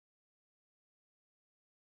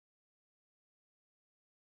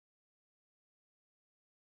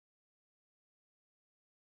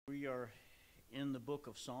we are in the book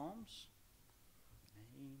of Psalms.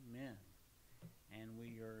 Amen. And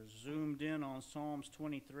we are zoomed in on Psalms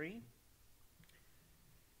 23.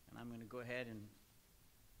 And I'm going to go ahead and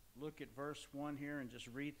look at verse 1 here and just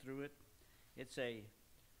read through it. It's a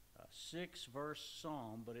 6-verse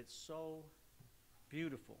psalm, but it's so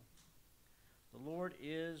beautiful. The Lord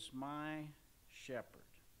is my shepherd.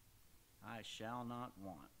 I shall not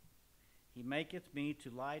want. He maketh me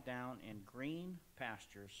to lie down in green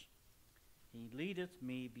pastures. He leadeth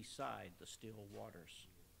me beside the still waters.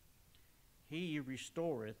 He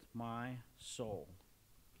restoreth my soul.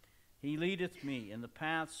 He leadeth me in the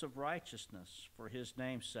paths of righteousness for his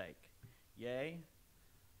name's sake. Yea,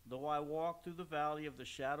 though I walk through the valley of the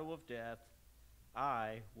shadow of death,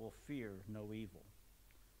 I will fear no evil,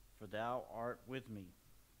 for thou art with me.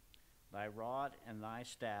 Thy rod and thy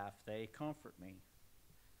staff, they comfort me.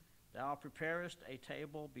 Thou preparest a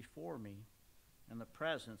table before me in the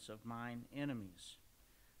presence of mine enemies.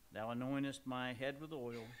 Thou anointest my head with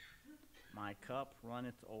oil, my cup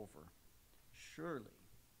runneth over. Surely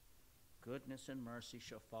goodness and mercy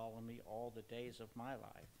shall follow me all the days of my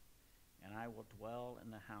life, and I will dwell in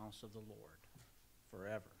the house of the Lord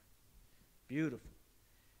forever. Beautiful.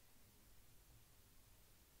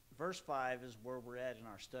 Verse 5 is where we're at in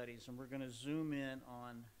our studies, and we're going to zoom in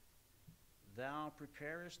on Thou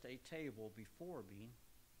preparest a table before me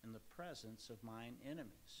in the presence of mine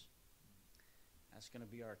enemies. That's going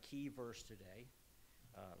to be our key verse today.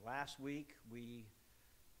 Last week we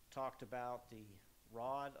talked about the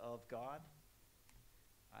rod of God.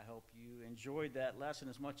 I hope you enjoyed that lesson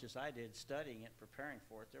as much as I did studying it, preparing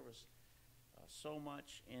for it. There was so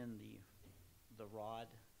much in the rod,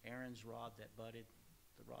 Aaron's rod that budded,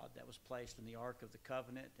 the rod that was placed in the Ark of the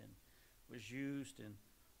Covenant and was used in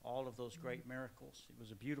all of those great miracles. It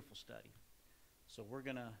was a beautiful study. So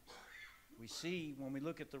we see when we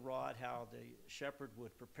look at the rod how the shepherd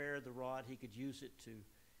would prepare the rod. He could use it to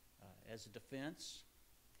as a defense.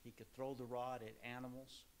 He could throw the rod at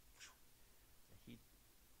animals.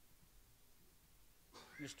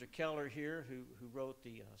 Mr. Keller here, who wrote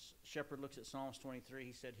the Shepherd Looks at Psalms 23,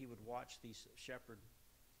 he said he would watch these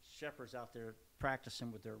shepherds out there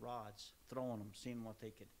practicing with their rods, throwing them, seeing what they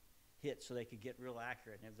could hit so they could get real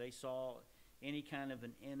accurate. And if they saw any kind of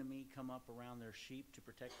an enemy come up around their sheep to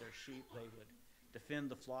protect their sheep, they would defend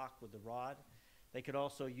the flock with the rod. They could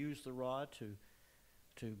also use the rod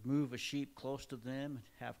to move a sheep close to them,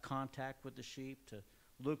 have contact with the sheep, to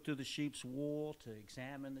look through the sheep's wool, to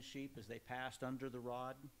examine the sheep as they passed under the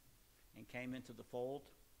rod and came into the fold.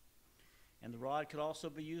 And the rod could also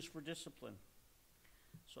be used for discipline.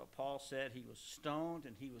 So Paul said he was stoned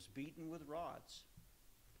and he was beaten with rods.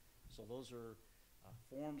 So those are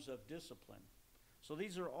forms of discipline. So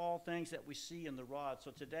these are all things that we see in the rod.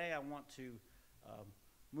 So today I want to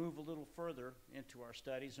move a little further into our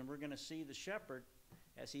studies, and we're going to see the shepherd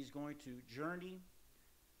as he's going to journey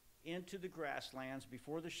into the grasslands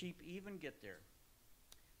before the sheep even get there.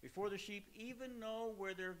 Before the sheep even know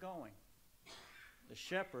where they're going, the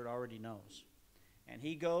shepherd already knows. And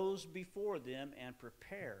he goes before them and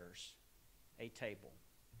prepares a table.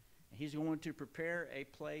 And he's going to prepare a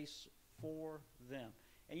place for them.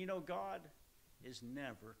 And you know, God is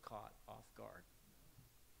never caught off guard.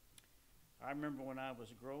 I remember when I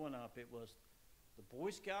was growing up, it was the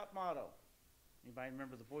Boy Scout motto. Anybody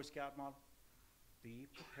remember the Boy Scout motto? Be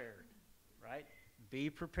prepared, right? Be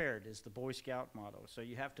prepared is the Boy Scout motto. So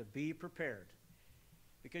you have to be prepared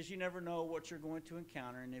because you never know what you're going to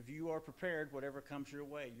encounter. And if you are prepared, whatever comes your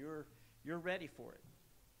way, you're ready for it.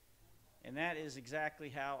 And that is exactly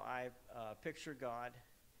how I picture God.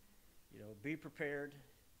 You know, be prepared.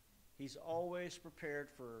 He's always prepared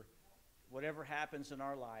for whatever happens in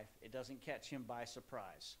our life. It doesn't catch him by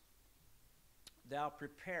surprise. Thou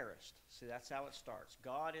preparest. See, that's how it starts.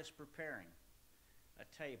 God is preparing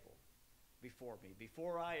a table before me.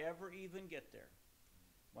 Before I ever even get there,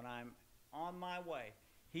 when I'm on my way,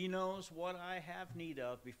 he knows what I have need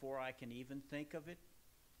of before I can even think of it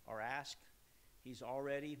or ask. He's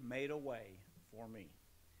already made a way for me.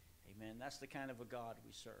 Amen. That's the kind of a God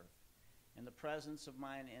we serve. In the presence of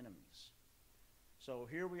mine enemies. So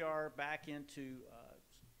here we are back into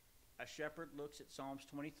a shepherd looks at Psalms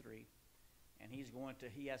 23. And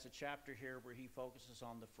he has a chapter here where he focuses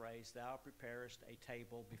on the phrase, Thou preparest a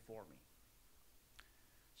table before me.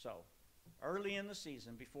 So, early in the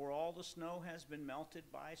season, before all the snow has been melted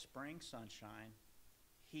by spring sunshine,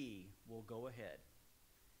 he will go ahead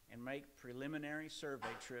and make preliminary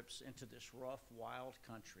survey trips into this rough, wild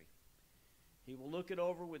country. He will look it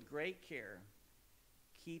over with great care,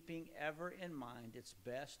 keeping ever in mind its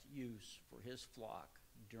best use for his flock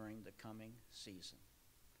during the coming season.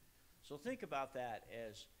 So think about that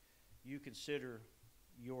as you consider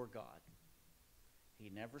your God. He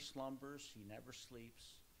never slumbers. He never sleeps.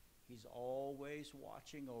 He's always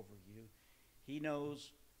watching over you. He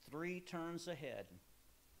knows 3 turns ahead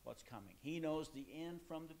what's coming. He knows the end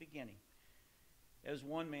from the beginning. As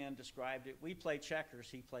one man described it, we play checkers,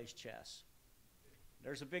 he plays chess.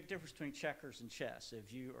 There's a big difference between checkers and chess,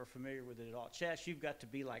 if you are familiar with it at all. Chess, you've got to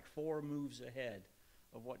be like 4 moves ahead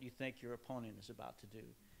of what you think your opponent is about to do.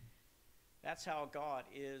 That's how God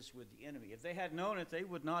is with the enemy. If they had known it, they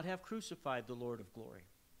would not have crucified the Lord of glory.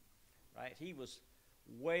 Right? He was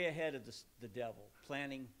way ahead of the devil,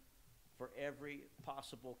 planning for every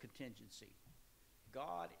possible contingency.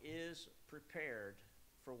 God is prepared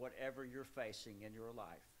for whatever you're facing in your life.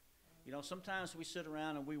 You know, sometimes we sit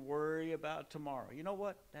around and we worry about tomorrow. You know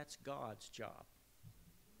what? That's God's job.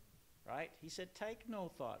 Right? He said, take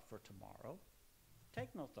no thought for tomorrow.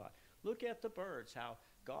 Take no thought. Look at the birds, how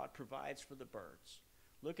God provides for the birds.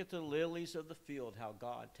 Look at the lilies of the field, how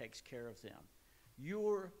God takes care of them.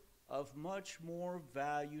 You're of much more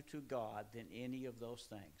value to God than any of those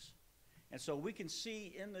things. And so we can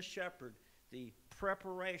see in the shepherd the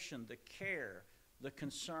preparation, the care, the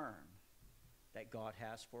concern that God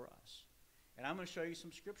has for us. And I'm going to show you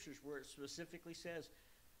some scriptures where it specifically says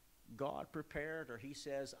God prepared, or he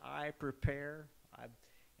says, I prepare.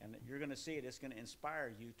 And you're going to see it. It's going to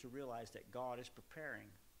inspire you to realize that God is preparing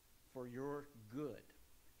for your good.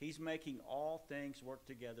 He's making all things work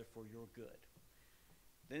together for your good.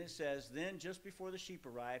 Then it says, then just before the sheep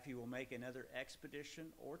arrive, he will make another expedition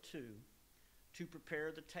or 2 to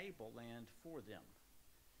prepare the tableland for them.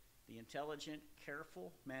 The intelligent,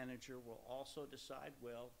 careful manager will also decide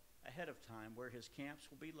well ahead of time where his camps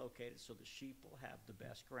will be located so the sheep will have the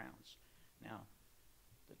best grounds. Now,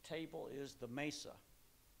 the table is the mesa,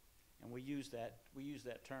 and we use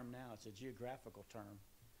that term now. It's a geographical term,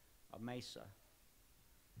 a mesa.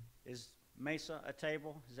 Is mesa a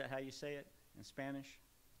table? Is that how you say it in Spanish?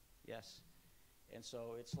 Yes. And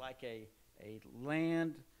so it's like a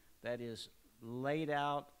land that is laid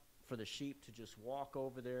out for the sheep to just walk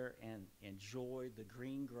over there and enjoy the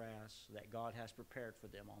green grass that God has prepared for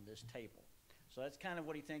them on this table. So that's kind of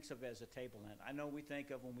what he thinks of as a tableland. I know we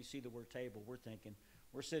think of, when we see the word table, we're thinking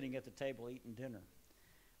we're sitting at the table eating dinner.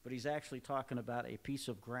 But he's actually talking about a piece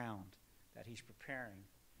of ground that he's preparing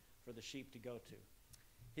for the sheep to go to.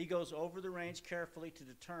 He goes over the range carefully to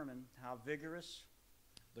determine how vigorous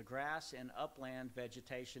the grass and upland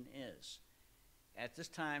vegetation is. At this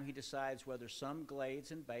time, he decides whether some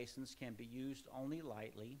glades and basins can be used only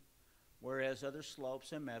lightly, whereas other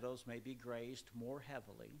slopes and meadows may be grazed more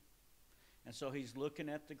heavily. And so he's looking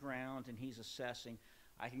at the ground and he's assessing,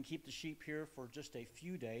 I can keep the sheep here for just a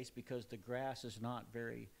few days because the grass is not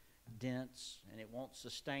very dense and it won't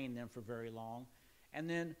sustain them for very long. And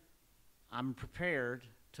then I'm prepared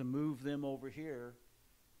to move them over here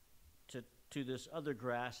to this other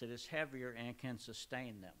grass that is heavier and can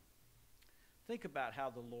sustain them. Think about how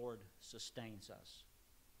the Lord sustains us.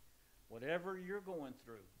 Whatever you're going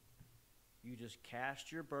through, you just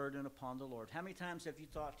cast your burden upon the Lord. How many times have you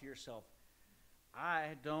thought to yourself,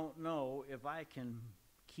 I don't know if I can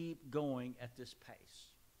keep going at this pace.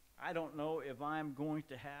 I don't know if I'm going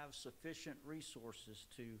to have sufficient resources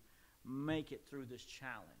to make it through this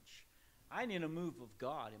challenge. I need a move of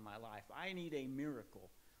God in my life. I need a miracle.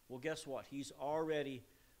 Well, guess what? He's already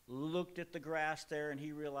looked at the grass there and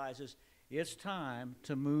he realizes it's time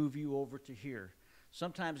to move you over to here.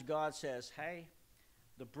 Sometimes God says, hey,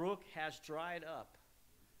 the brook has dried up.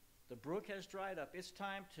 The brook has dried up. It's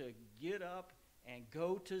time to get up and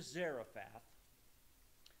go to Zarephath.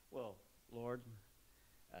 Well, Lord,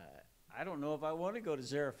 I don't know if I want to go to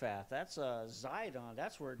Zarephath. That's Zidon.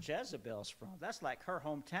 That's where Jezebel's from. That's like her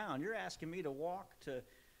hometown. You're asking me to walk to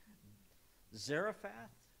Zarephath?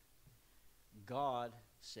 God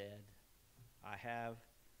said, I have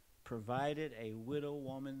provided a widow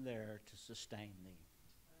woman there to sustain thee.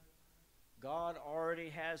 God already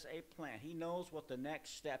has a plan. He knows what the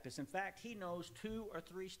next step is. In fact, he knows 2 or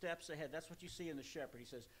 3 steps ahead. That's what you see in the shepherd. He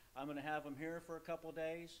says, I'm going to have them here for a couple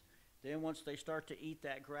days. Then once they start to eat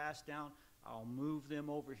that grass down, I'll move them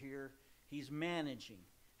over here. He's managing.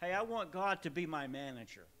 Hey, I want God to be my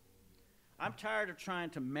manager. I'm tired of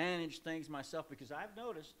trying to manage things myself because I've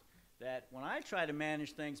noticed that when I try to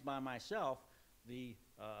manage things by myself, the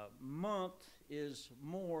month is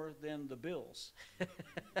more than the bills.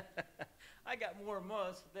 I got more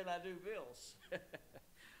months than I do bills.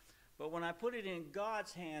 But when I put it in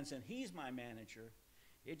God's hands and he's my manager,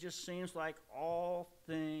 it just seems like all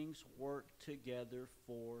things work together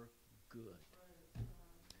for good.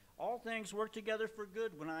 All things work together for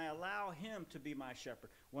good when I allow him to be my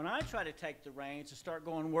shepherd. When I try to take the reins and start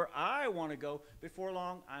going where I want to go, before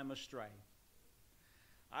long, I'm astray.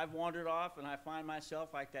 I've wandered off, and I find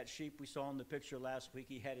myself like that sheep we saw in the picture last week.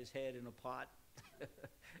 He had his head in a pot.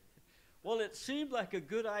 Well, it seemed like a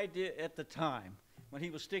good idea at the time when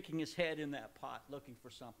he was sticking his head in that pot looking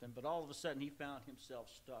for something, but all of a sudden he found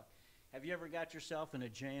himself stuck. Have you ever got yourself in a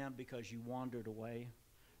jam because you wandered away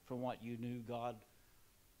from what you knew God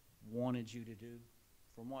wanted you to do?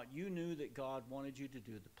 From what you knew that God wanted you to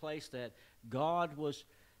do, the place that God was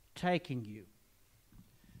taking you.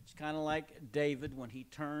 It's kind of like David when he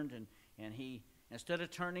turned and he, instead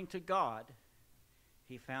of turning to God,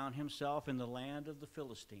 he found himself in the land of the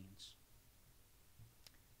Philistines.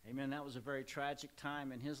 Amen. That was a very tragic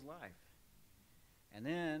time in his life. And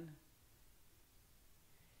then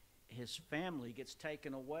his family gets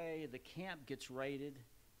taken away, the camp gets raided,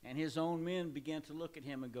 and his own men began to look at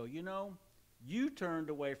him and go, you know, you turned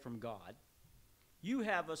away from God. You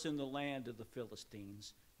have us in the land of the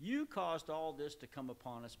Philistines. You caused all this to come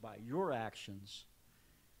upon us by your actions.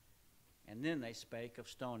 And then they spake of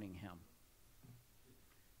stoning him.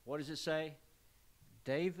 What does it say?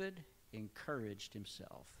 David encouraged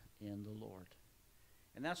himself in the Lord.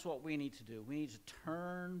 And that's what we need to do. We need to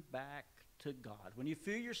turn back to God. When you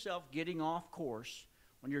feel yourself getting off course,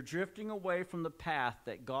 when you're drifting away from the path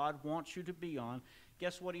that God wants you to be on,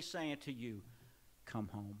 guess what he's saying to you? Come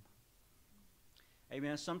home.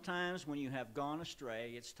 Amen. Sometimes when you have gone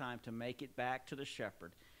astray, it's time to make it back to the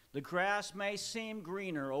shepherd. The grass may seem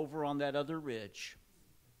greener over on that other ridge.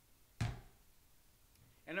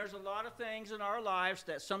 And there's a lot of things in our lives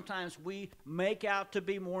that sometimes we make out to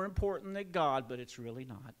be more important than God, but it's really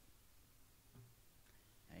not.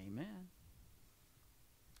 Amen.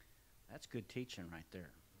 That's good teaching right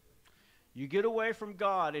there. You get away from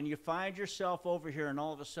God and you find yourself over here, and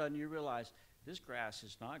all of a sudden you realize this grass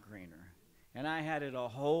is not greener. And I had it a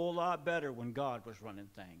whole lot better when God was running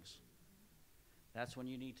things. That's when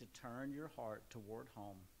you need to turn your heart toward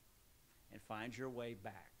home and find your way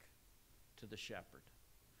back to the shepherd.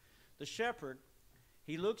 The shepherd,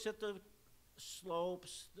 he looks at the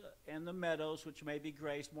slopes and the meadows, which may be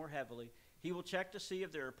grazed more heavily. He will check to see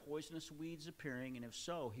if there are poisonous weeds appearing, and if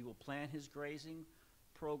so, he will plan his grazing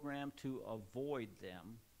program to avoid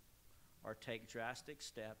them or take drastic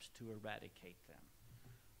steps to eradicate them.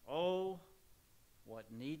 Oh, what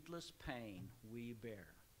needless pain we bear.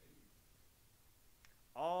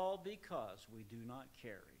 All because we do not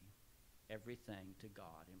carry everything to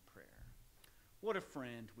God in prayer. What a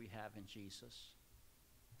friend we have in Jesus.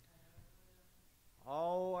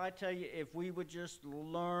 Oh, I tell you, if we would just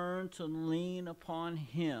learn to lean upon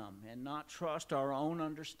him and not trust our own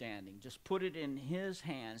understanding, just put it in his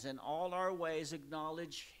hands, and all our ways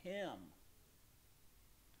acknowledge him.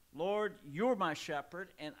 Lord, you're my shepherd,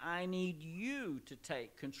 and I need you to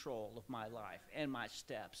take control of my life and my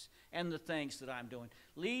steps and the things that I'm doing.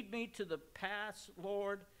 Lead me to the paths,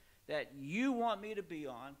 Lord, that you want me to be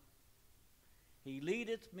on. He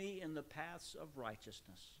leadeth me in the paths of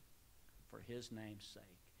righteousness for his name's sake.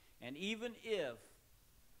 And even if,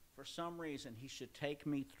 for some reason, he should take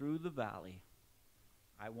me through the valley,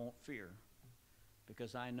 I won't fear,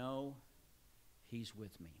 because I know he's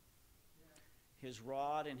with me. His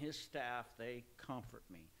rod and his staff, they comfort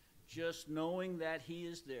me. Just knowing that he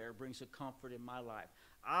is there brings a comfort in my life.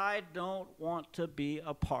 I don't want to be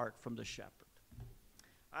apart from the shepherd.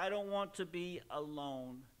 I don't want to be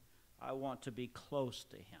alone. I want to be close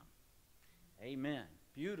to him. Amen.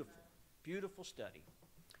 Beautiful, beautiful study.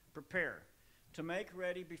 Prepare to make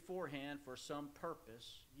ready beforehand for some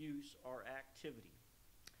purpose, use, or activity.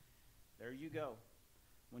 There you go.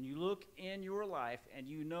 When you look in your life and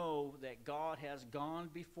you know that God has gone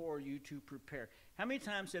before you to prepare. How many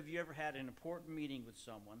times have you ever had an important meeting with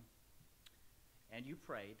someone and you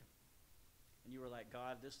prayed and you were like,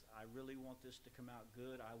 God, I really want this to come out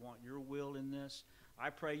good. I want your will in this.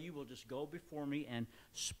 I pray you will just go before me and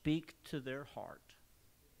speak to their heart.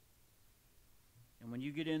 And when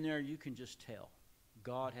you get in there, you can just tell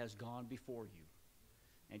God has gone before you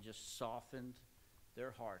and just softened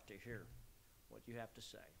their heart to hear what you have to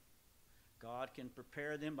say. God can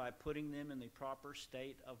prepare them by putting them in the proper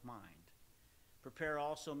state of mind. Prepare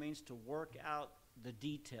also means to work out the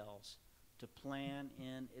details, to plan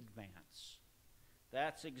in advance.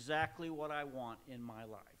 That's exactly what I want in my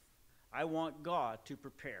life. I want God to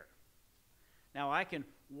prepare. Now I can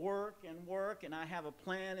work, and I have a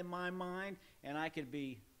plan in my mind, and I could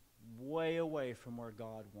be way away from where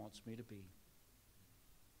God wants me to be.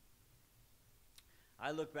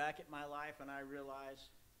 I look back at my life and I realize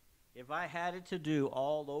if I had it to do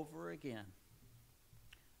all over again,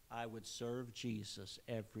 I would serve Jesus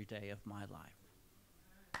every day of my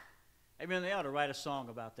life. Amen. They ought to write a song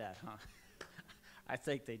about that, huh? I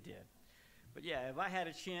think they did. But yeah, if I had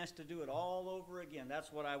a chance to do it all over again,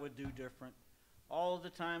 that's what I would do different. All of the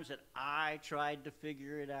times that I tried to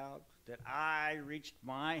figure it out, that I reached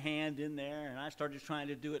my hand in there and I started trying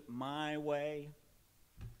to do it my way.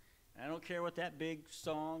 I don't care what that big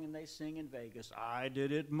song and they sing in Vegas, I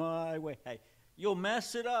did it my way. Hey, you'll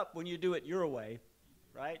mess it up when you do it your way,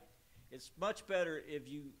 right? It's much better if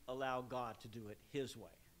you allow God to do it his way.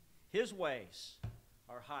 His ways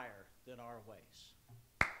are higher than our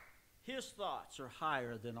ways. His thoughts are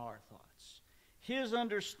higher than our thoughts. His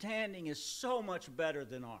understanding is so much better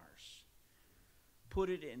than ours. Put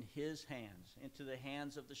it in his hands, into the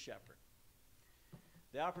hands of the shepherd.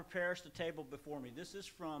 Thou preparest the table before me. This is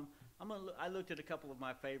from, I looked at a couple of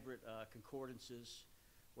my favorite concordances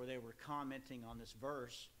where they were commenting on this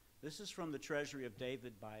verse. This is from the Treasury of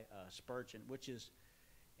David by Spurgeon, which is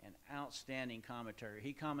an outstanding commentary.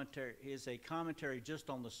 He is a commentary just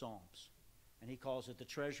on the Psalms, and he calls it the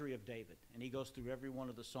Treasury of David. And he goes through every one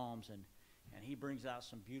of the Psalms, and he brings out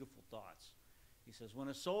some beautiful thoughts. He says, when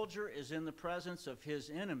a soldier is in the presence of his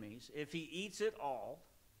enemies, if he eats it all,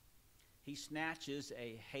 he snatches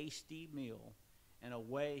a hasty meal, and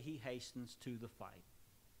away he hastens to the fight.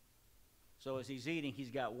 So as he's eating, he's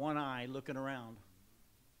got one eye looking around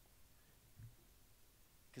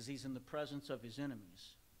because he's in the presence of his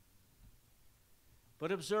enemies.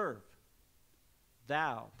 But observe,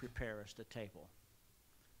 thou preparest a table.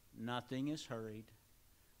 Nothing is hurried.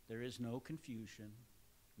 There is no confusion,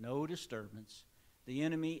 no disturbance. The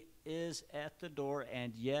enemy is at the door,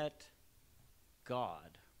 and yet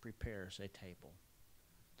God prepares a table.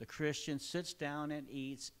 The Christian sits down and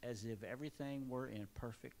eats as if everything were in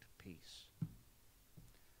perfect peace.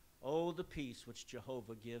 Oh, the peace which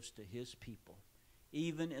Jehovah gives to his people,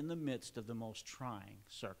 even in the midst of the most trying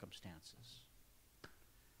circumstances.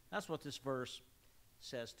 That's what this verse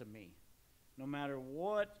says to me. No matter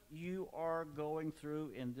what you are going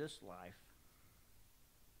through in this life,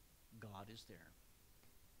 God is there,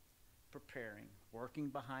 preparing, working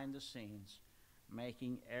behind the scenes,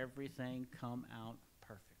 making everything come out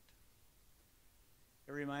perfect.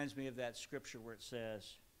 It reminds me of that scripture where it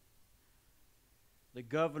says, the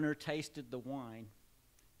governor tasted the wine,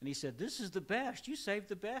 and he said, this is the best. You saved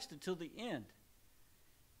the best until the end.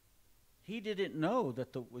 He didn't know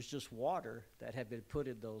that it was just water that had been put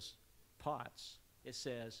in those pots. It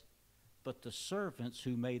says, but the servants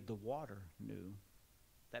who made the water knew,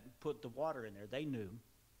 that put the water in there, they knew.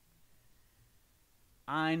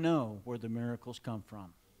 I know where the miracles come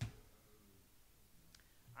from.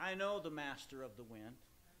 I know the master of the wind.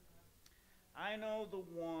 I know the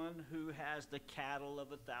one who has the cattle of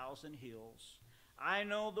 1,000 hills. I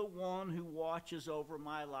know the one who watches over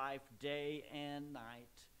my life day and night.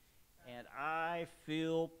 And I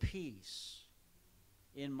feel peace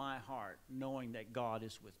in my heart knowing that God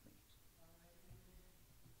is with me.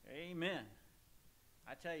 Amen.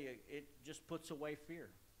 I tell you, it just puts away fear.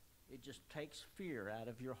 It just takes fear out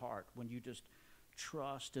of your heart when you just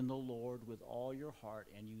trust in the Lord with all your heart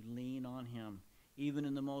and you lean on him. Even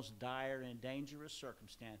in the most dire and dangerous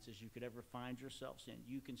circumstances you could ever find yourselves in,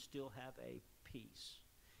 you can still have a peace.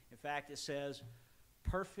 In fact, it says,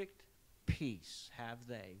 perfect peace have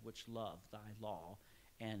they which love thy law,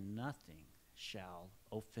 and nothing shall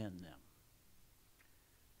offend them.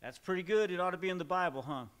 That's pretty good. It ought to be in the Bible,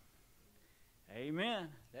 huh? Amen.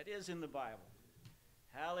 That is in the Bible.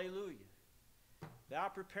 Hallelujah. Thou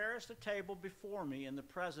preparest a table before me in the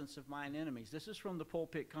presence of mine enemies. This is from the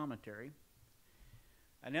Pulpit Commentary.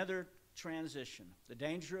 Another transition. The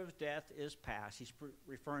danger of death is past. He's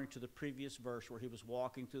referring to the previous verse where he was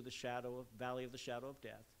walking through the valley of the shadow of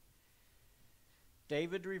death.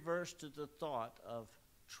 David reversed to the thought of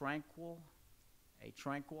a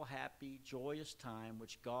tranquil, happy, joyous time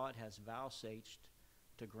which God has vouchsafed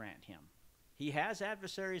to grant him. He has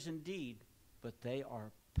adversaries indeed, but they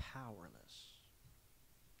are powerless.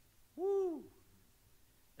 Woo!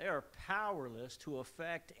 They are powerless to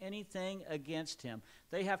affect anything against him.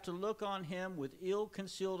 They have to look on him with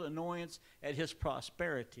ill-concealed annoyance at his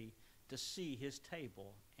prosperity to see his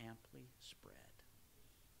table amply spread.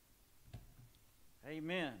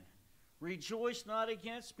 Amen. Rejoice not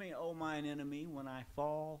against me, O mine enemy. When I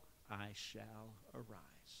fall, I shall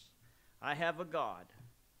arise. I have a God.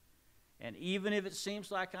 And even if it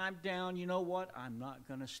seems like I'm down, you know what? I'm not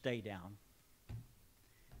going to stay down.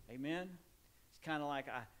 Amen. It's kind of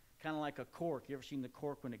like a cork. You ever seen the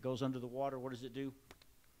cork when it goes under the water? What does it do?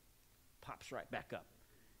 Pops right back up.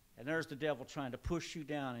 And there's the devil trying to push you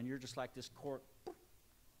down, and you're just like this cork.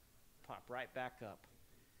 Pop right back up.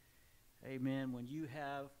 Amen. When you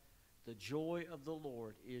have the joy of the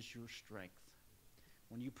Lord is your strength.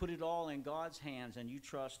 When you put it all in God's hands and you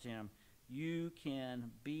trust Him, you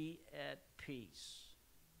can be at peace.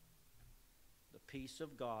 The peace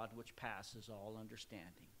of God which passes all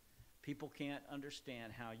understanding. People can't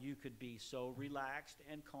understand how you could be so relaxed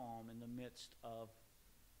and calm in the midst of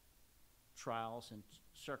trials and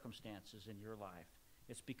circumstances in your life.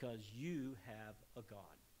 It's because you have a God.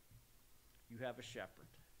 You have a shepherd.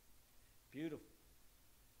 Beautiful.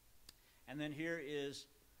 And then here is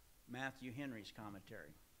Matthew Henry's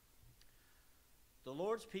commentary. The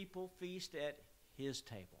Lord's people feast at His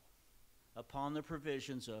table upon the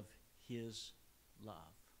provisions of His love.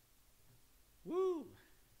 Woo!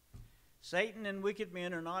 Satan and wicked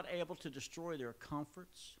men are not able to destroy their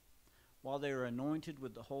comforts while they are anointed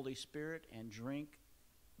with the Holy Spirit and drink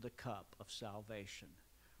the cup of salvation,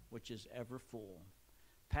 which is ever full.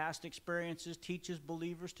 Past experiences teaches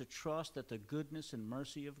believers to trust that the goodness and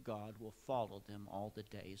mercy of God will follow them all the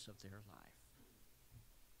days of their life.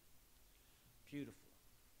 Beautiful.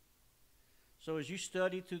 So as you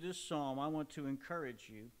study through this psalm, I want to encourage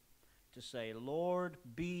you to say, Lord,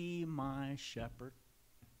 be my shepherd.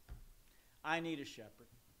 I need a shepherd.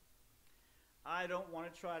 I don't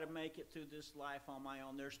want to try to make it through this life on my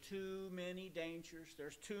own. There's too many dangers.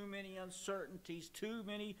 There's too many uncertainties, too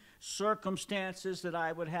many circumstances that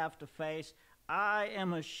I would have to face. I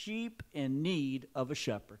am a sheep in need of a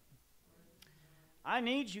shepherd. I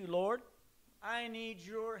need you, Lord. I need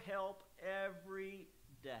your help every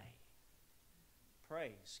day.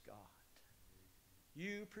 Praise God.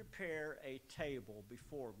 You prepare a table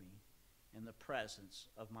before me in the presence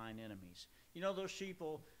of mine enemies. You know, those sheep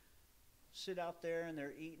will sit out there and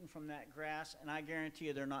they're eating from that grass, and I guarantee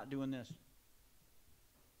you they're not doing this.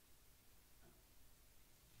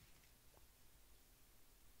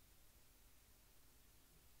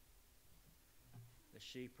 The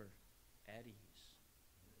sheep are at ease,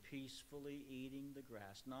 peacefully eating the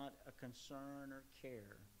grass, not a concern or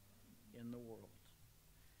care in the world.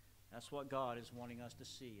 That's what God is wanting us to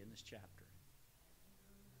see in this chapter.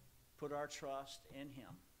 Put our trust in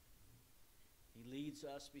Him. He leads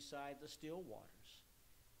us beside the still waters.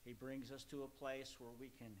 He brings us to a place where we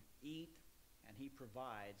can eat, and He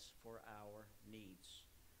provides for our needs.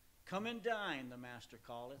 Come and dine, the Master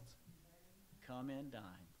calleth. Come and dine.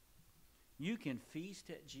 You can feast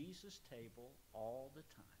at Jesus' table all the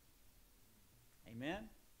time. Amen?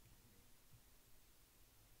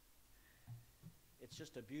 It's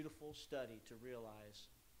just a beautiful study to realize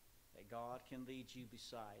that God can lead you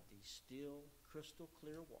beside these still, crystal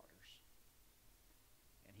clear waters.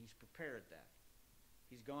 And He's prepared that.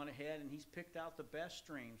 He's gone ahead and He's picked out the best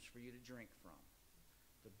streams for you to drink from,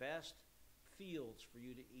 the best fields for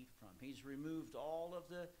you to eat from. He's removed all of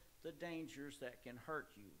the dangers that can hurt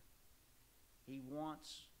you. He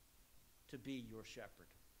wants to be your shepherd,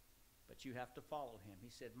 but you have to follow Him.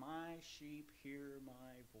 He said, my sheep hear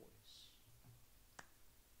my voice.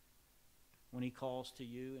 When He calls to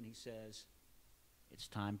you and He says, it's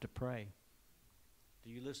time to pray, do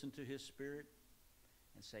you listen to His Spirit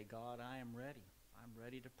and say, God, I am ready. I'm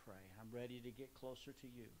ready to pray. I'm ready to get closer to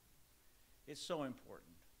you. It's so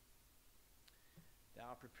important.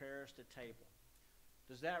 Thou preparest a table.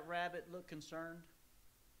 Does that rabbit look concerned?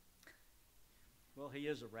 Well, he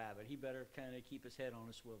is a rabbit. He better kind of keep his head on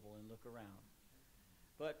a swivel and look around.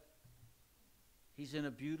 But he's in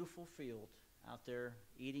a beautiful field out there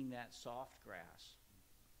eating that soft grass.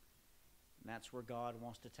 And that's where God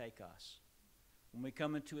wants to take us. When we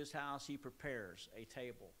come into His house, He prepares a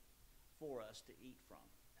table for us to eat from.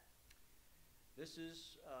 This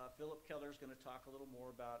is, Philip Keller is going to talk a little more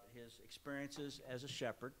about his experiences as a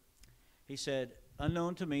shepherd. He said,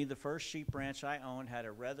 unknown to me, the first sheep ranch I owned had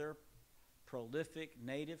a rather prolific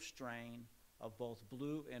native strain of both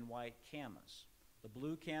blue and white camas. The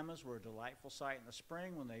blue camas were a delightful sight in the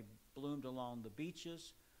spring when they bloomed along the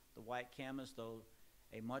beaches. The white camas, though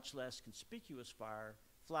a much less conspicuous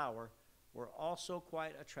flower, were also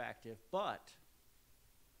quite attractive, but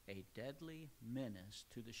a deadly menace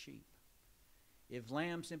to the sheep. If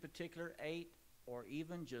lambs in particular ate or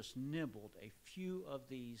even just nibbled a few of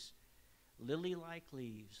these lily-like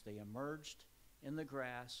leaves, they emerged in the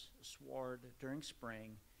grass sward during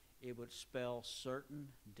spring, it would spell certain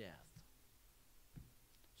death.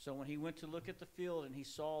 So when he went to look at the field and he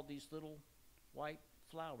saw these little white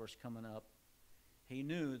flowers coming up, he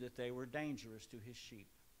knew that they were dangerous to his sheep.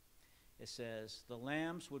 It says, the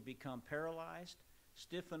lambs would become paralyzed,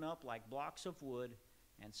 stiffen up like blocks of wood,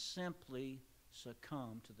 and simply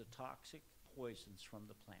succumb to the toxic poisons from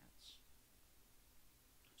the plants.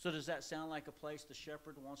 So does that sound like a place the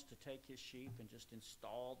shepherd wants to take his sheep and just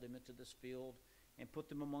install them into this field and put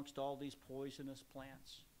them amongst all these poisonous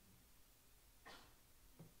plants?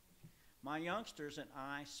 My youngsters and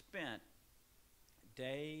I spent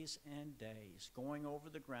days and days going over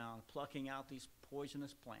the ground, plucking out these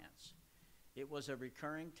poisonous plants. It was a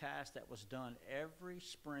recurring task that was done every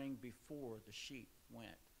spring before the sheep went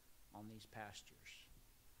on these pastures.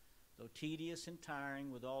 Though tedious and tiring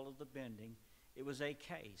with all of the bending, it was a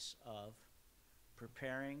case of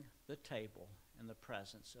preparing the table in the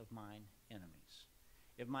presence of mine enemies.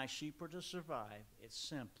 If my sheep were to survive, it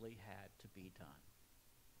simply had to be done.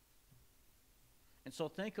 And so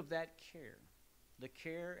think of that care, the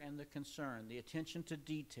care and the concern, the attention to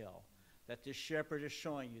detail that this shepherd is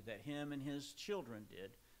showing you that him and his children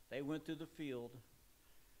did. They went through the field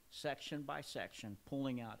section by section,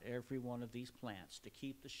 pulling out every one of these plants to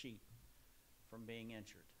keep the sheep from being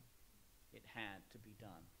injured. It had to be done.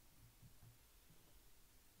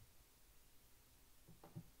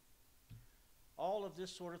 All of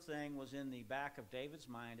this sort of thing was in the back of David's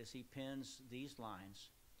mind as he pens these lines.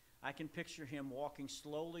 I can picture him walking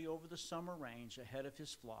slowly over the summer range ahead of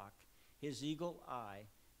his flock. His eagle eye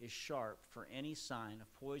is sharp for any sign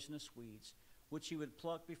of poisonous weeds, which he would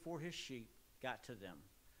pluck before his sheep got to them.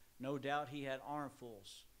 No doubt he had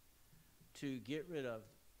armfuls to get rid of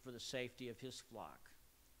for the safety of his flock.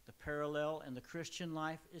 The parallel in the Christian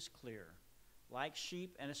life is clear. Like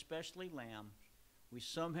sheep, and especially lambs, we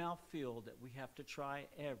somehow feel that we have to try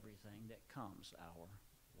everything that comes our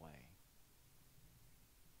way.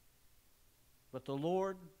 But the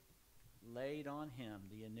Lord laid on him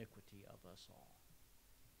the iniquity of us all.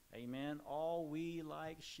 Amen. All we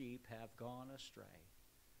like sheep have gone astray,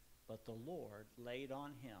 but the Lord laid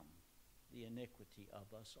on him the iniquity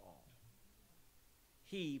of us all.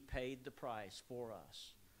 He paid the price for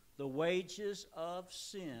us. The wages of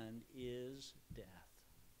sin is death.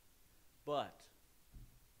 But,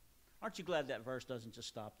 aren't you glad that verse doesn't just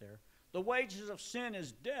stop there? The wages of sin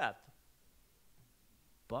is death.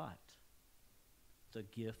 But the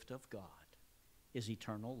gift of God is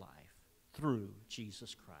eternal life through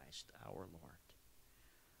Jesus Christ our Lord.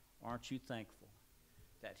 Aren't you thankful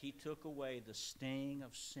that he took away the sting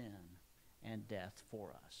of sin and death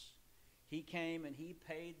for us? He came and he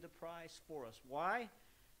paid the price for us. Why?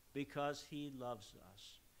 Because he loves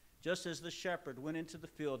us. Just as the shepherd went into the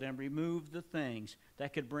field and removed the things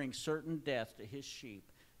that could bring certain death to his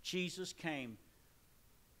sheep, Jesus came,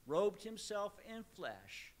 robed himself in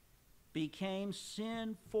flesh, became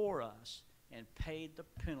sin for us, and paid the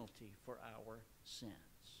penalty for our sins.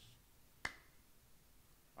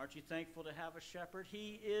 Aren't you thankful to have a shepherd?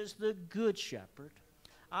 He is the good shepherd.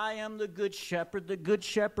 I am the good shepherd. The good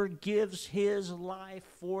shepherd gives his life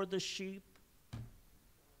for the sheep.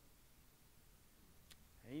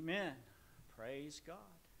 Amen. Praise God.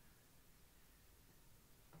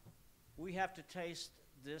 We have to taste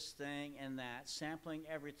this thing and that, sampling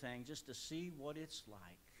everything just to see what it's like.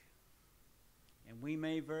 And we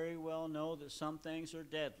may very well know that some things are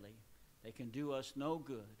deadly. They can do us no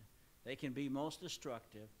good. They can be most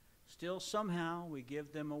destructive. Still, somehow, we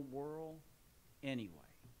give them a whirl anyway.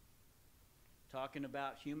 Talking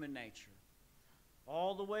about human nature.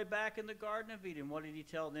 All the way back in the Garden of Eden, what did he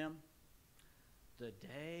tell them? The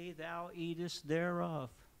day thou eatest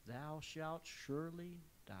thereof, thou shalt surely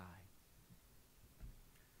die.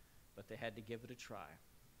 But they had to give it a try.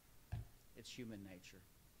 It's human nature.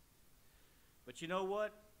 But you know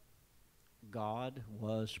what? God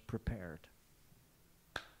was prepared.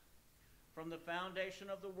 From the foundation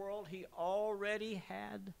of the world, he already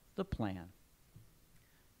had the plan.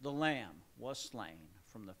 The Lamb was slain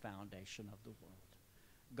from the foundation of the world.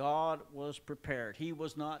 God was prepared. He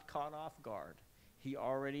was not caught off guard. He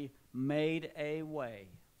already made a way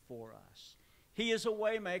for us. He is a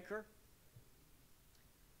way maker,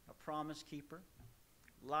 a promise keeper,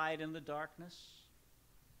 light in the darkness.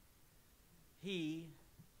 He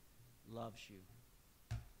loves you.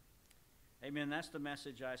 Amen. That's the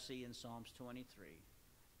message I see in Psalms 23.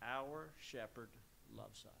 Our shepherd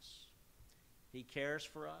loves us. He cares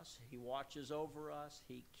for us. He watches over us.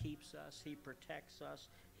 He keeps us. He protects us.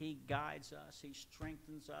 He guides us. He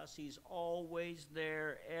strengthens us. He's always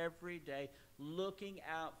there every day looking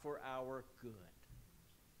out for our good.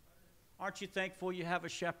 Aren't you thankful you have a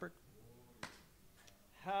shepherd?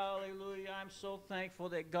 Hallelujah. I'm so thankful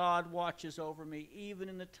that God watches over me even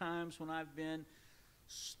in the times when I've been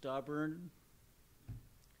stubborn.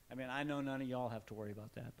 I mean, I know none of y'all have to worry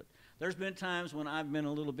about that, but there's been times when I've been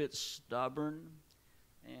a little bit stubborn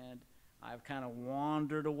and I've kind of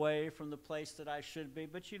wandered away from the place that I should be.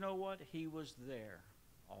 But you know what? He was there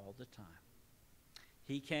all the time.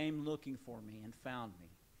 He came looking for me and found me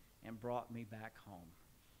and brought me back home.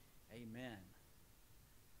 Amen.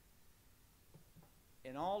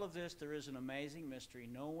 In all of this, there is an amazing mystery.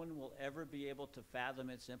 No one will ever be able to fathom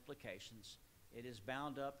its implications. It is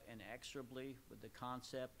bound up inexorably with the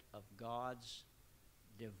concept of God's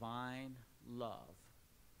divine love.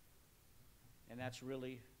 And that's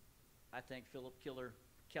really, I think Philip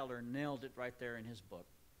Keller nailed it right there in his book.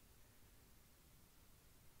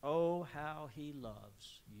 Oh, how he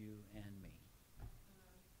loves you and me.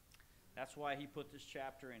 That's why he put this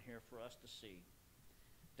chapter in here for us to see.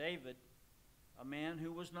 David, a man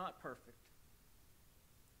who was not perfect,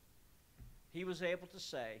 he was able to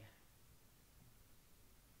say,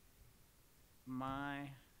 my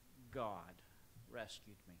God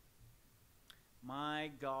rescued me. My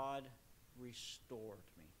God restored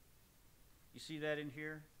me. You see that in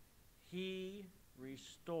here? He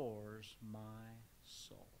restores my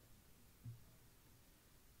soul.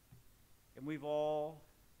 And we've all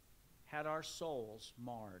had our souls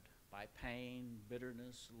marred by pain,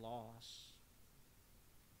 bitterness, loss.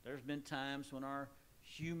 There's been times when our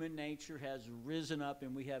human nature has risen up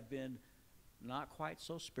and we have been not quite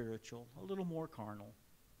so spiritual, a little more carnal.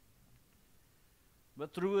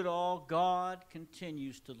 But through it all, God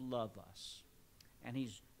continues to love us, and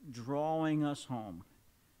He's drawing us home.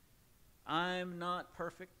 I'm not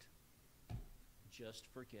perfect, just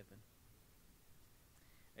forgiven.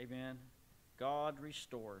 Amen. God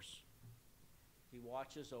restores. He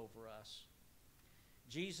watches over us.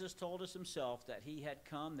 Jesus told us Himself that He had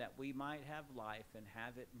come that we might have life and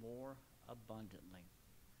have it more abundantly.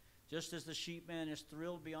 Just as the sheepman is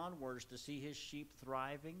thrilled beyond words to see his sheep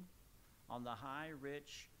thriving on the high,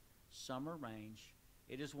 rich summer range,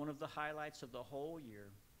 it is one of the highlights of the whole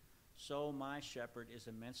year, so my shepherd is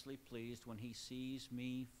immensely pleased when he sees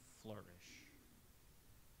me flourish.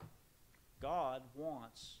 God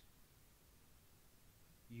wants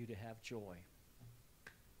you to have joy.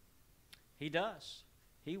 He does.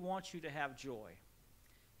 He wants you to have joy.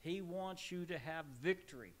 He wants you to have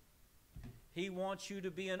victory. He wants you to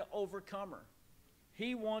be an overcomer.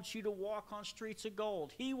 He wants you to walk on streets of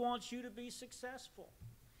gold. He wants you to be successful.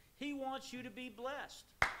 He wants you to be blessed.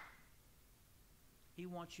 He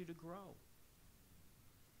wants you to grow.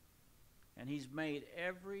 And He's made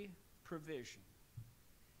every provision.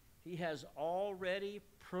 He has already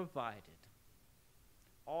provided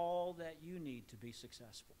all that you need to be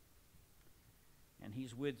successful. And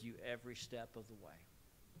He's with you every step of the way.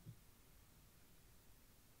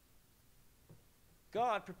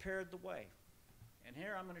 God prepared the way. And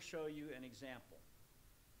here I'm going to show you an example.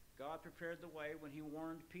 God prepared the way when He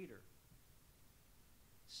warned Peter.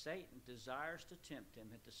 Satan desires to tempt him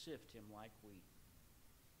and to sift him like wheat.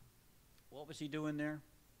 What was he doing there?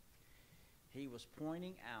 He was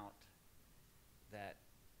pointing out that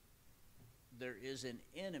there is an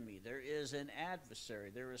enemy, there is an adversary,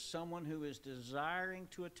 there is someone who is desiring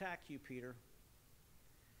to attack you, Peter.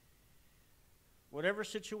 Whatever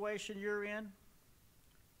situation you're in,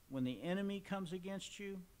 when the enemy comes against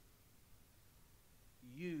you,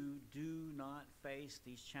 you do not face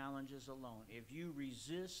these challenges alone. If you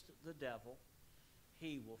resist the devil,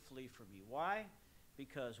 he will flee from you. Why?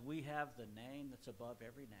 Because we have the name that's above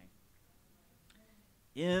every name.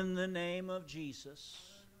 In the name of Jesus.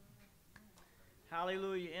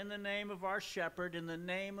 Hallelujah. In the name of our shepherd, in the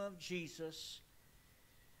name of Jesus,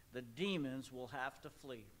 the demons will have to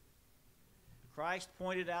flee. Christ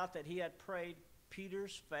pointed out that He had prayed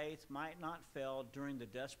Peter's faith might not fail during the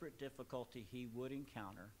desperate difficulty he would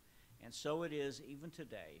encounter. And so it is even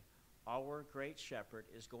today. Our great shepherd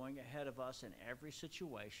is going ahead of us in every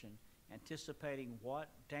situation, anticipating what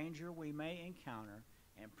danger we may encounter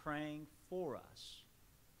and praying for us.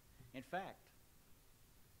 In fact,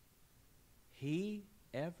 He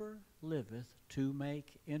ever liveth to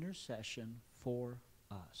make intercession for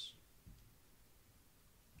us.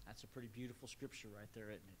 That's a pretty beautiful scripture right there,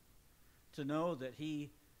 isn't it? To know that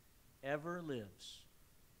He ever lives.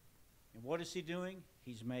 And what is He doing?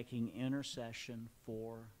 He's making intercession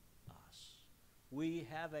for us. We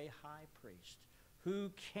have a high priest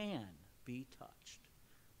who can be touched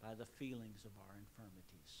by the feelings of our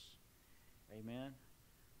infirmities. Amen.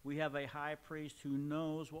 We have a high priest who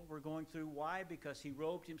knows what we're going through. Why? Because He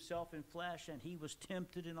robed Himself in flesh and He was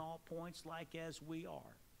tempted in all points like as we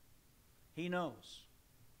are. He knows.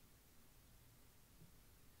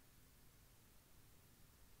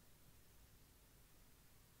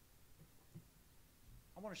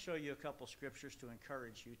 I want to show you a couple scriptures to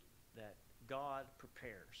encourage you that God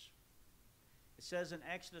prepares. It says in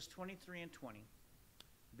Exodus 23 and 20,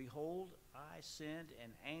 Behold, I send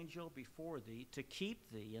an angel before thee to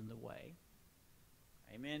keep thee in the way.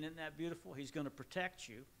 Amen. Isn't that beautiful? He's going to protect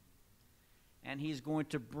you, and he's going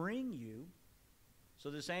to bring you. So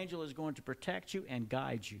this angel is going to protect you and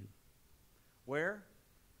guide you. Where?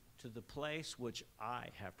 To the place which I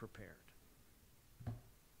have prepared.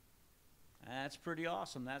 That's pretty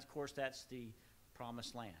awesome. Of course, that's the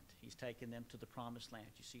promised land. He's taken them to the promised land.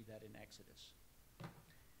 You see that in Exodus.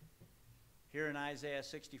 Here in Isaiah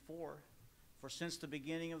 64, for since the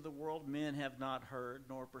beginning of the world men have not heard,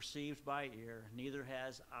 nor perceived by ear, neither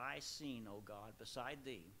has eye seen, O God, beside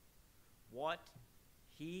thee, what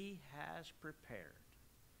he has prepared.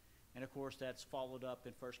 And of course, that's followed up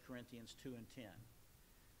in 1 Corinthians 2 and 10.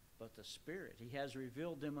 But the Spirit, he has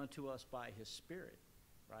revealed them unto us by his Spirit,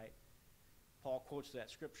 right? Paul quotes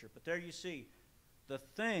that scripture. But there you see the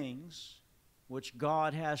things which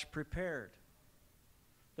God has prepared.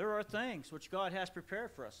 There are things which God has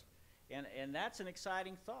prepared for us. And that's an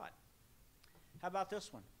exciting thought. How about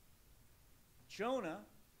this one? Jonah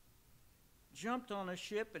jumped on a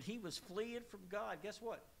ship and he was fleeing from God. Guess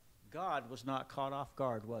what? God was not caught off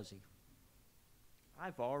guard, was he?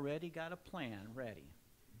 I've already got a plan ready.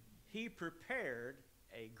 He prepared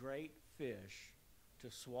a great fish to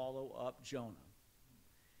swallow up Jonah.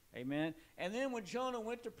 Amen. And then when Jonah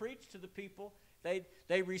went to preach to the people,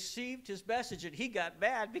 they received his message, and he got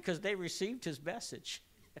mad because they received his message.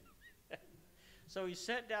 So he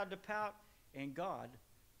sat down to pout, and God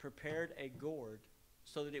prepared a gourd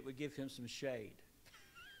so that it would give him some shade.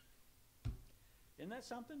 Isn't that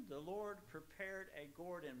something? The Lord prepared a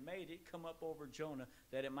gourd and made it come up over Jonah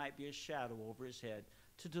that it might be a shadow over his head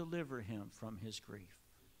to deliver him from his grief.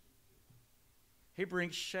 He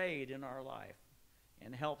brings shade in our life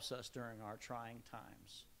and helps us during our trying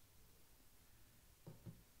times.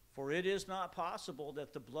 For it is not possible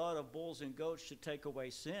that the blood of bulls and goats should take away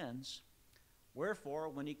sins. Wherefore,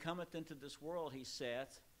 when he cometh into this world, he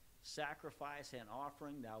saith, sacrifice and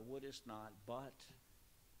offering thou wouldest not, but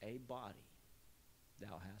a body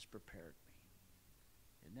thou hast prepared me.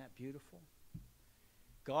 Isn't that beautiful?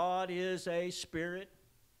 God is a spirit.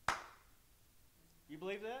 You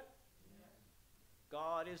believe that?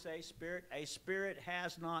 God is a spirit. A spirit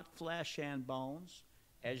has not flesh and bones,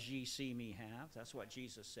 as ye see me have. That's what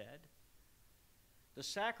Jesus said. The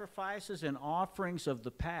sacrifices and offerings of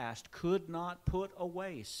the past could not put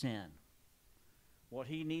away sin. What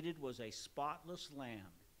he needed was a spotless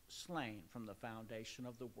lamb slain from the foundation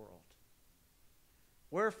of the world.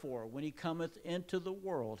 Wherefore, when he cometh into the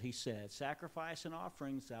world, he said, sacrifice and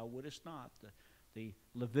offerings thou wouldest not. The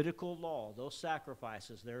Levitical law, those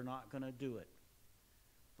sacrifices, they're not going to do it.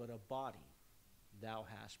 But a body thou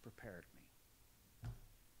hast prepared me.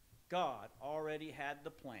 God already had the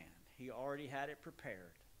plan. He already had it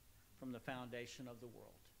prepared from the foundation of the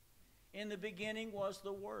world. In the beginning was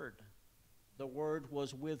the Word. The Word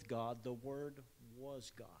was with God. The Word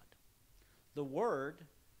was God. The Word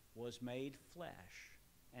was made flesh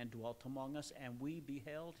and dwelt among us, and we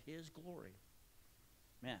beheld his glory.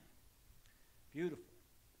 Man, beautiful.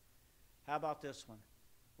 How about this one?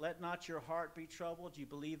 Let not your heart be troubled. You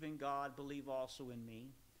believe in God, believe also in me.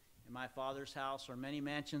 In my Father's house are many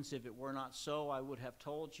mansions. If it were not so, I would have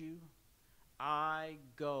told you. I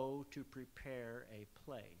go to prepare a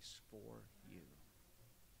place for you.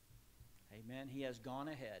 Amen. He has gone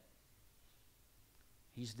ahead.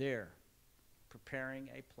 He's there, preparing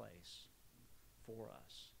a place for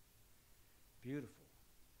us. Beautiful.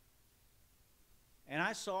 And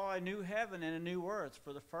I saw a new heaven and a new earth,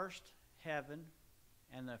 for the first heaven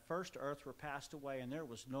and the first earth were passed away, and there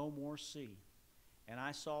was no more sea. And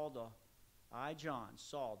I, John,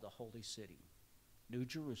 saw the holy city, New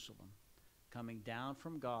Jerusalem, coming down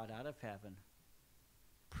from God out of heaven,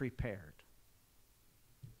 prepared.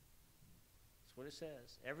 That's what it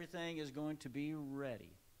says. Everything is going to be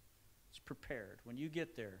ready. It's prepared. When you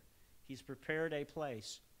get there, he's prepared a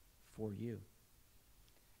place for you.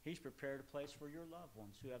 He's prepared a place for your loved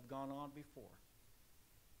ones who have gone on before.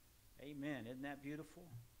 Amen. Isn't that beautiful?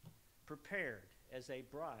 Prepared as a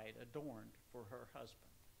bride adorned for her husband.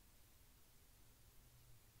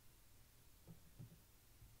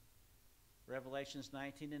 Revelations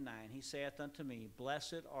 19 and 9. He saith unto me,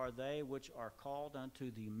 blessed are they which are called unto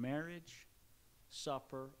the marriage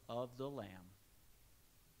supper of the Lamb.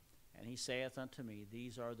 And he saith unto me,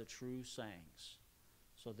 these are the true sayings.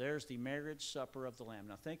 So there's the marriage supper of the Lamb.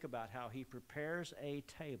 Now think about how he prepares a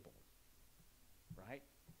table, right?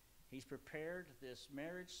 He's prepared this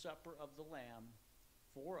marriage supper of the Lamb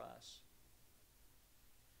for us.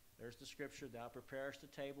 There's the scripture, thou preparest a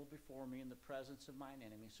table before me in the presence of mine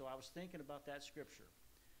enemies. So I was thinking about that scripture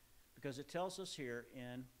because it tells us here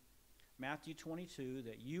in Matthew 22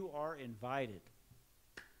 that you are invited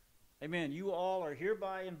Amen. You all are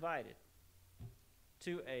hereby invited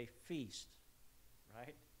to a feast,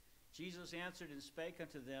 right? Jesus answered and spake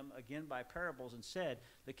unto them again by parables, and said,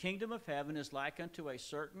 The kingdom of heaven is like unto a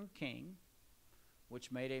certain king,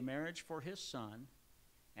 which made a marriage for his son,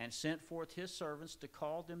 and sent forth his servants to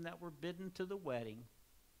call them that were bidden to the wedding,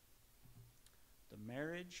 the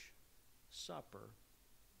marriage supper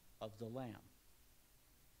of the Lamb.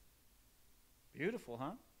 Beautiful,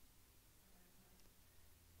 huh?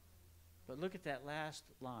 But look at that last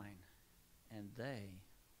line. And they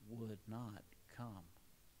would not come.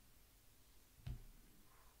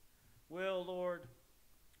 Well, Lord,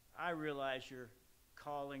 I realize you're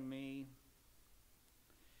calling me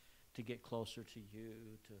to get closer to you,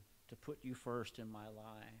 to put you first in my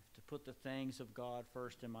life, to put the things of God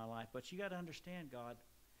first in my life. But you got to understand, God,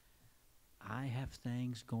 I have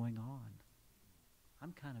things going on.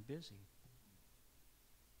 I'm kind of busy.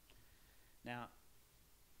 Now,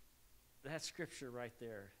 that scripture right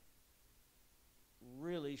there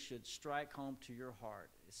really should strike home to your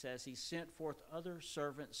heart. It says, He sent forth other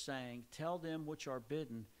servants, saying, Tell them which are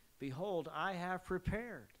bidden, Behold, I have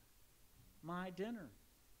prepared my dinner.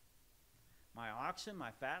 My oxen,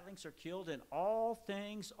 my fatlings are killed, and all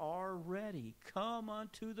things are ready. Come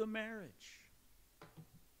unto the marriage.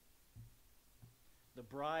 The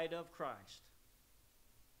bride of Christ.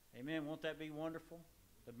 Amen. Won't that be wonderful?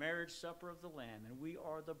 The marriage supper of the Lamb, and we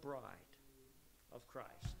are the bride of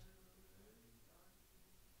Christ.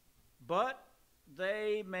 But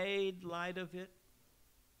they made light of it,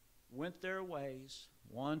 went their ways,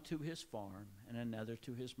 one to his farm and another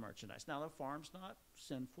to his merchandise. Now, the farm's not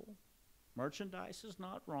sinful. Merchandise is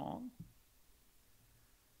not wrong.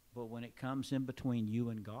 But when it comes in between you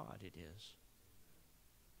and God, it is.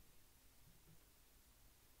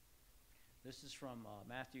 This is from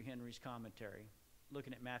Matthew Henry's commentary,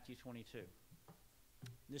 looking at Matthew 22.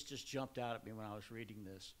 This just jumped out at me when I was reading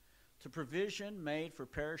this. The provision made for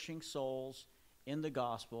perishing souls in the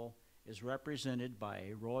gospel is represented by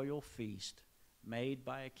a royal feast made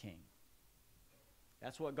by a king.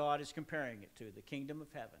 That's what God is comparing it to, the kingdom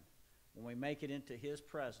of heaven. When we make it into his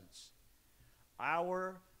presence,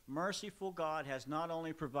 our merciful God has not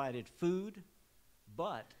only provided food,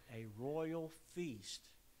 but a royal feast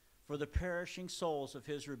for the perishing souls of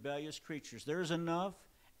his rebellious creatures. There is enough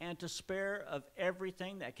and to spare of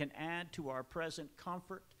everything that can add to our present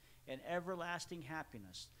comfort and everlasting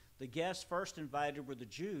happiness. The guests first invited were the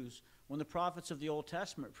Jews, when the prophets of the Old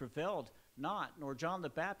Testament prevailed not, nor John the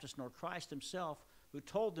Baptist, nor Christ himself, who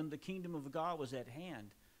told them the kingdom of God was at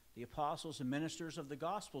hand. The apostles and ministers of the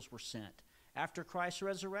Gospels were sent after Christ's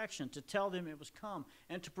resurrection to tell them it was come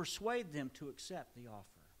and to persuade them to accept the offer.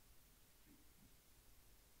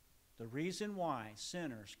 The reason why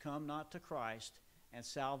sinners come not to Christ and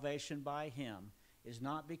salvation by him is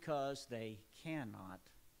not because they cannot,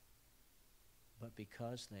 but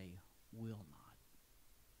because they will not.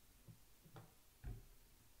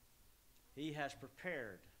 He has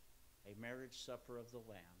prepared a marriage supper of the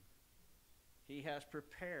Lamb. He has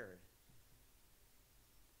prepared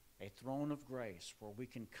a throne of grace where we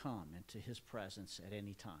can come into his presence at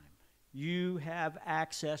any time. You have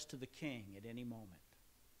access to the King at any moment.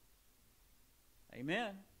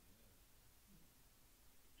 Amen.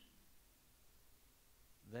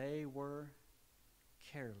 They were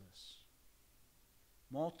careless.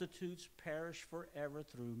 Multitudes perish forever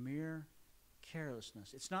through mere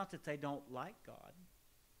carelessness. It's not that they don't like God.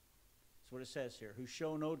 That's what it says here. Who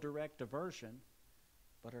show no direct aversion,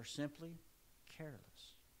 but are simply careless.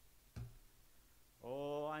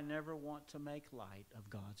 Oh, I never want to make light of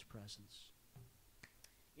God's presence.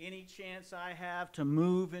 Any chance I have to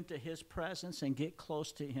move into his presence and get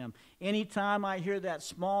close to him. Anytime I hear that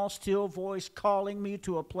small, still voice calling me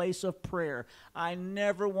to a place of prayer, I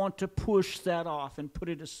never want to push that off and put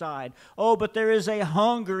it aside. Oh, but there is a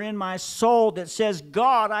hunger in my soul that says,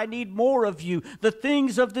 God, I need more of you. The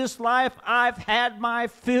things of this life, I've had my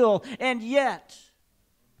fill, and yet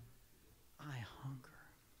I hunger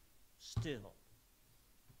still.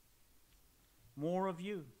 More of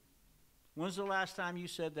you. When's the last time you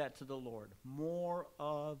said that to the Lord? More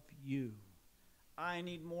of you. I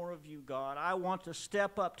need more of you, God. I want to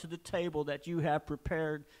step up to the table that you have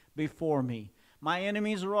prepared before me. My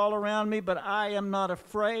enemies are all around me, but I am not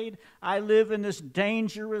afraid. I live in this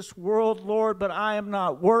dangerous world, Lord, but I am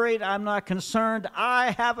not worried. I'm not concerned.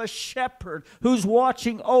 I have a shepherd who's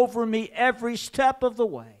watching over me every step of the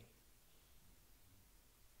way.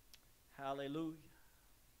 Hallelujah.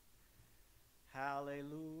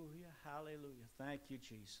 Hallelujah, hallelujah. Thank you,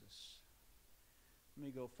 Jesus. Let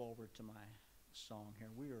me go forward to my song here.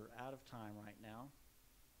 We are out of time right now.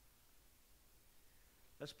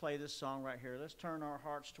 Let's play this song right here. Let's turn our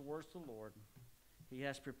hearts towards the Lord. He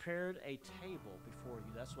has prepared a table before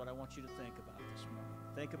you. That's what I want you to think about this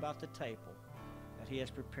morning. Think about the table that He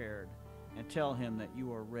has prepared and tell Him that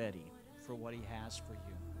you are ready for what He has for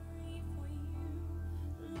you.